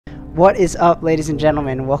What is up, ladies and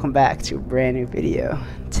gentlemen? Welcome back to a brand new video.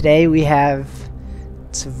 Today we have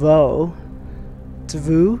Tvu,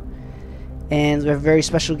 and we have a very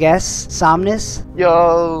special guest, Somnus.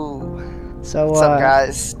 Yo! So, what's up,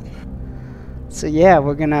 guys? So yeah,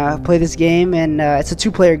 we're gonna play this game, and it's a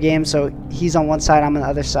two-player game, so he's on one side, I'm on the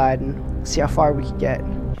other side, and see how far we can get.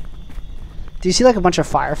 Do you see like a bunch of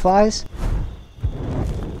fireflies?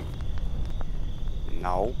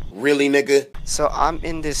 No. Really, nigga? So I'm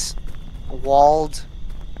in this walled...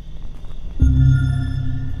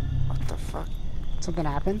 What the fuck? Something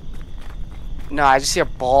happened? No, I just see a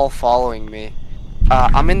ball following me.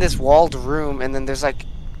 I'm in this walled room, and then there's like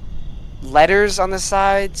letters on the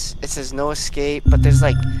sides. It says no escape, but there's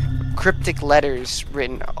like cryptic letters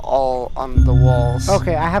written all on the walls.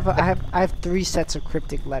 Okay, I have 3 sets of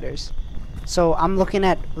cryptic letters. So I'm looking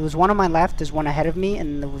at, there's one on my left, there's one ahead of me,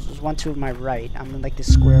 and there was one to my right. I'm in like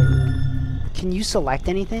this square room. Can you select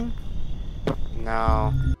anything?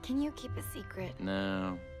 No. Can you keep a secret?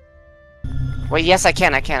 No. Wait, yes, I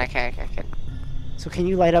can. So can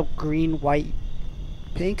you light up green, white,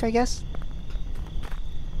 pink, I guess?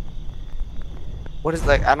 What is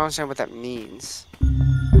like? I don't understand what that means.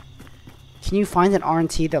 Can you find an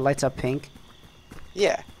RNT that lights up pink?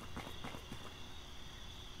 Yeah.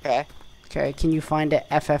 Okay. Okay, can you find a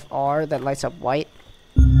FFR that lights up white?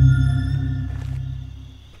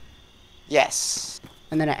 Yes.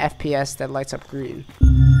 And then an FPS that lights up green?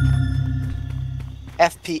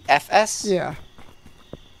 FPFS? Yeah.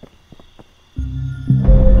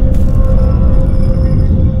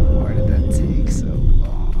 Why did that take so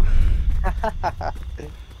long?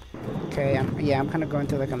 Okay, I'm kind of going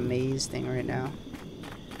through like a maze thing right now.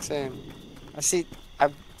 Same. I see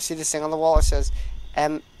this thing on the wall. It says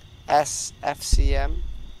MSFCM.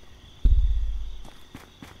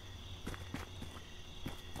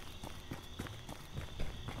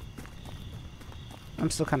 I'm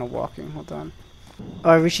still kind of walking. Hold on. Oh,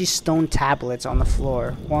 I reached these stone tablets on the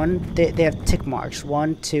floor. They have tick marks.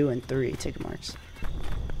 1, 2, and 3 tick marks.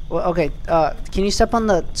 Well, okay. Can you step on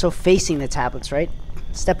the facing the tablets, right?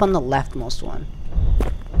 Step on the leftmost one.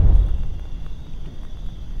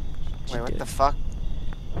 Wait, what the fuck?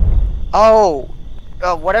 Oh,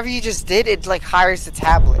 whatever you just did, it like hires the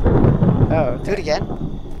tablet. Oh, okay. Do it again.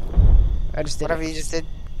 I just did. Whatever you just did.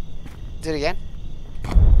 Do it again.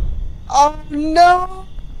 Oh no!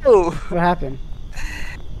 What happened?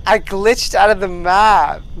 I glitched out of the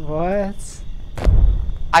map. What?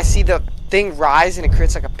 I see the thing rise and it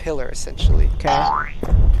creates like a pillar essentially. Okay.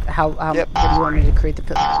 How Yep. what do you want me to create the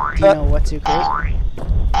pillar? Do you know what to create?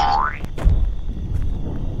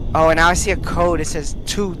 Oh, and now I see a code. It says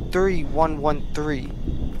 23113.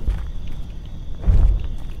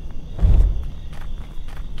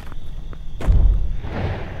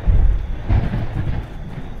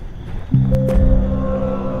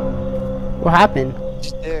 What happened?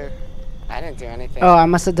 Just there. I didn't do anything. Oh, I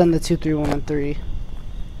must have done the 23113.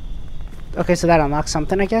 Okay, so that unlocks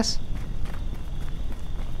something, I guess.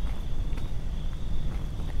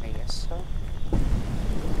 I guess so.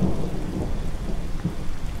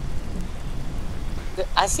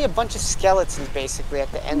 I see a bunch of skeletons basically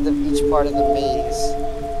at the end of each part of the maze.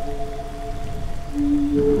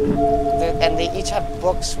 And they each have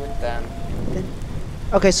books with them.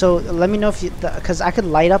 Okay, so let me know if you, because I could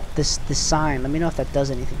light up this sign. Let me know if that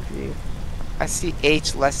does anything for you. I see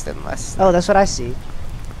H less than less. Oh, that's what I see.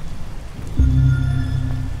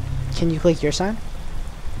 Can you click your sign?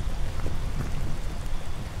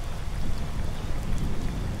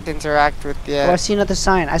 Interact with the. Oh, I see another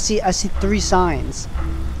sign. I see 3 signs.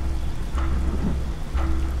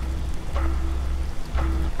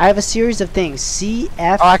 I have a series of things. C,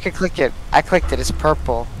 F. Oh, I could click it. I clicked it. It's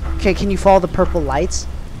purple. Okay, can you follow the purple lights?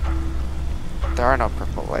 There are no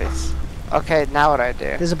purple lights. Okay, now what do I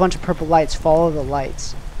do? There's a bunch of purple lights. Follow the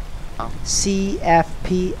lights. Oh. C, F,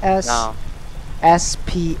 P, S. No. S,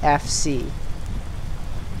 P, F, C.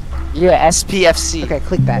 Yeah, SPFC. Okay,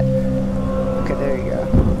 click that. Okay, there you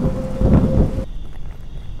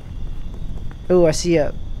go. Ooh, I see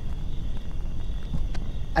a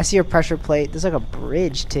pressure plate. There's like a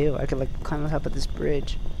bridge too. I could like climb on top of this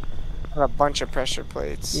bridge. I have a bunch of pressure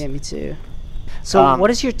plates. Yeah, me too. So, what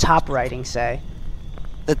does your top writing say?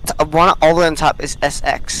 The one all the way on top is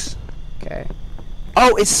SX. Okay.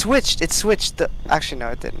 Oh, it switched. It switched. Actually, no,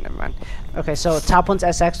 it didn't. Never mind. Okay, so top one's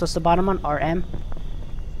SX. What's the bottom one? RM.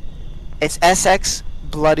 It's SX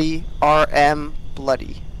bloody RM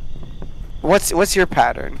bloody. What's your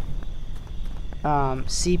pattern?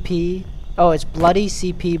 CP. Oh, it's bloody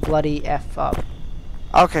CP bloody F up.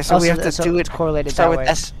 Okay, so we have to do it. It's correlated Start that with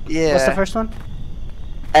way. S. Yeah. What's the first one?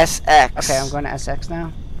 SX. Okay, I'm going to SX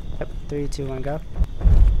now. Yep. 3, 2, 1, go.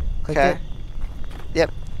 Click Okay. it.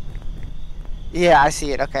 Yep. Yeah, I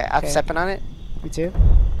see it. Okay, I'm Okay. stepping on it. Me too.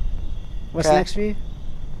 What's Okay. next for you?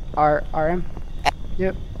 RM?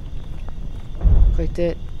 Yep. Clicked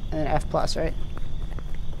it, and then F plus, right?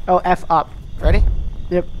 Oh, F up. Ready?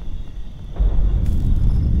 Yep.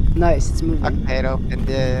 Nice, it's moving. Okay, it opened.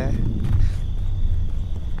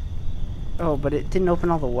 Oh, but it didn't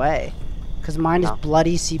open all the way. Because mine is No.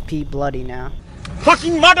 bloody CP bloody now.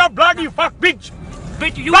 Fucking mother bloody fuck bitch!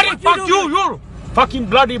 Bitch, you Bloody what fuck you you, you fucking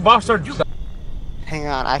bloody bastard! Hang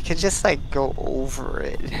on, I could just like go over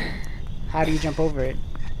it. How do you jump over it?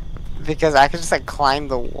 Because I could just like climb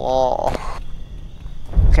the wall.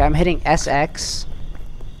 Okay, I'm hitting SX.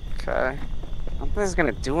 Okay. I don't think it's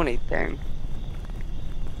gonna do anything.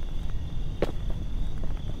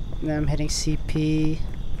 And then I'm hitting CP.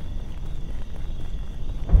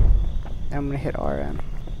 Then I'm gonna hit RM.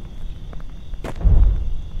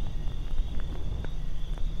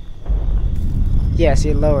 Yeah, see,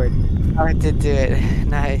 it lowered. Oh, I did do it.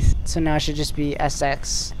 Nice. So now it should just be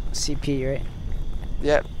SX CP, right?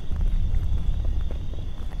 Yep.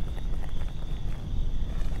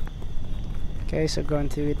 Okay, so going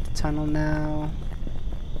through the tunnel now.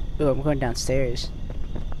 Ooh, I'm going downstairs.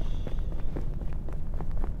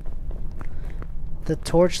 The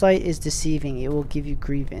torchlight is deceiving. It will give you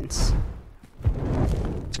grievance.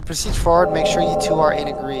 To proceed forward, make sure you two are in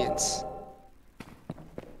agreement.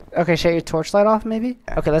 Okay, shut your torchlight off, maybe?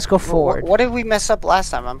 Okay, let's go forward. What did we mess up last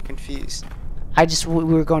time? I'm confused. We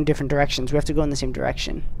were going different directions. We have to go in the same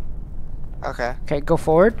direction. Okay. Okay, go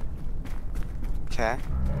forward. Okay.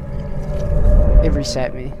 It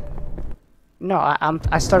reset me. No,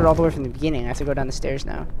 I started all the way from the beginning. I have to go down the stairs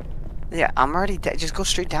now. Yeah, I'm already dead. Just go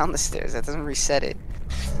straight down the stairs. That doesn't reset it.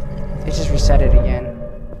 It just reset it again.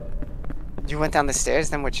 You went down the stairs,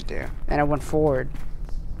 then what'd you do? And I went forward.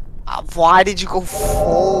 Why did you go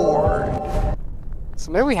forward?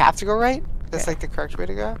 So maybe we have to go right? That's like the correct way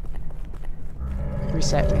to go?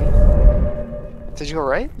 Reset me. Did you go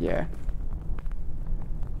right? Yeah.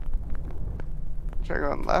 Should I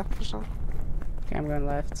go on left or something? Okay, I'm going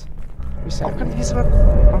left. Reset I'm me. confused about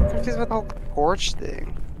the whole torch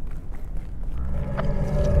thing.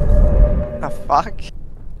 The fuck?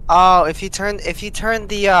 Oh, if you turn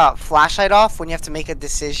the flashlight off when you have to make a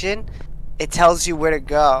decision, it tells you where to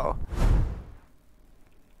go.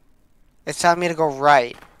 It's telling me to go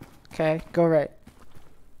right. Okay, go right.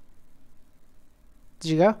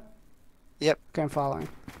 Did you go? Yep. Okay, I'm following.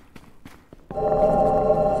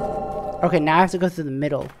 Okay, now I have to go through the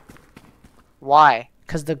middle. Why?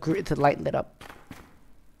 Because the light lit up.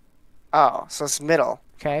 Oh, so it's middle.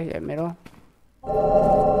 Okay, yeah, middle.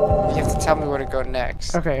 You have to tell me where to go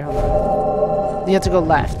next. Okay, hold on. You have to go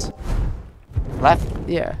left. Left?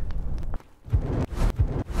 Yeah.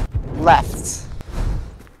 Left.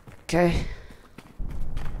 Okay.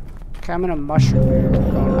 Okay, I'm in a mushroom here.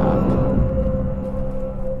 Going up.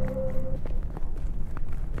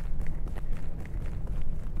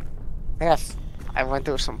 I went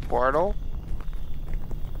through some portal.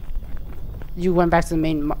 You went back to the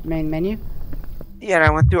main menu? Yeah, and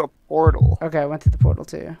I went through a portal. Okay, I went through the portal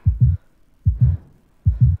too.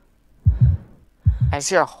 I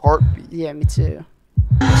see a heartbeat. Yeah, me too.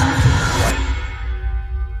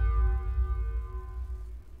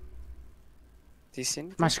 Do you see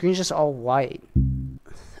anything? My screen's just all white.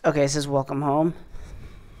 Okay, it says welcome home.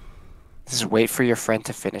 Just wait for your friend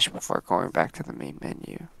to finish before going back to the main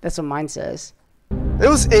menu. That's what mine says. It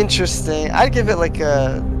was interesting. I'd give it like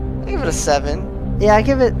a 7. Yeah, I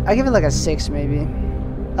give it like a 6 maybe.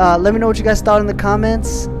 Let me know what you guys thought in the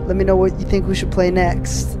comments. Let me know what you think we should play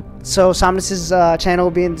next. So Somnus's channel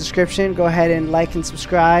will be in the description. Go ahead and like and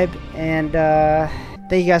subscribe. And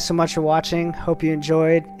thank you guys so much for watching. Hope you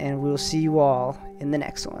enjoyed, and we will see you all in the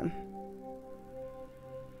next one.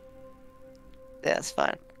 Yeah, it's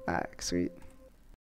fine. Alright, sweet.